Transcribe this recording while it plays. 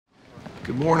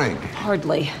Good morning.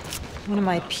 Hardly. One of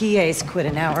my PAs quit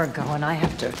an hour ago, and I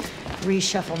have to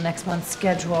reshuffle next month's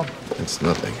schedule. It's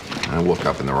nothing. I woke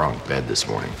up in the wrong bed this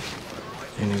morning.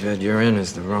 Any bed you're in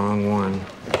is the wrong one.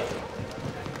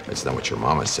 That's not what your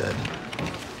mama said.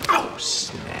 Oh,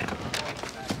 snap.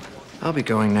 I'll be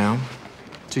going now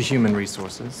to Human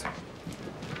Resources.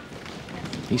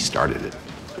 He started it.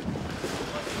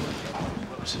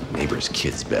 It was a neighbor's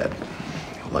kid's bed.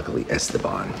 Luckily,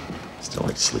 Esteban still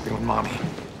likes sleeping with mommy.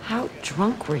 How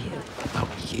drunk were you? Oh,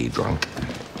 yay drunk.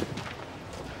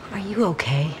 Are you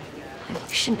okay?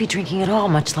 You shouldn't be drinking at all,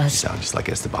 much You less... sound just like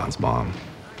Esteban's mom.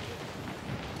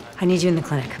 I need you in the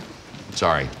clinic.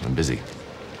 Sorry, I'm busy.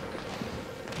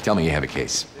 Tell me you have a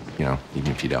case. You know,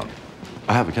 even if you don't.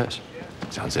 I have a case.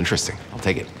 Sounds interesting. I'll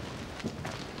take it.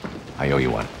 I owe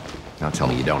you one. Now tell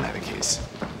me you don't have a case.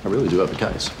 I really do have a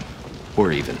case.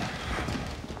 We're even.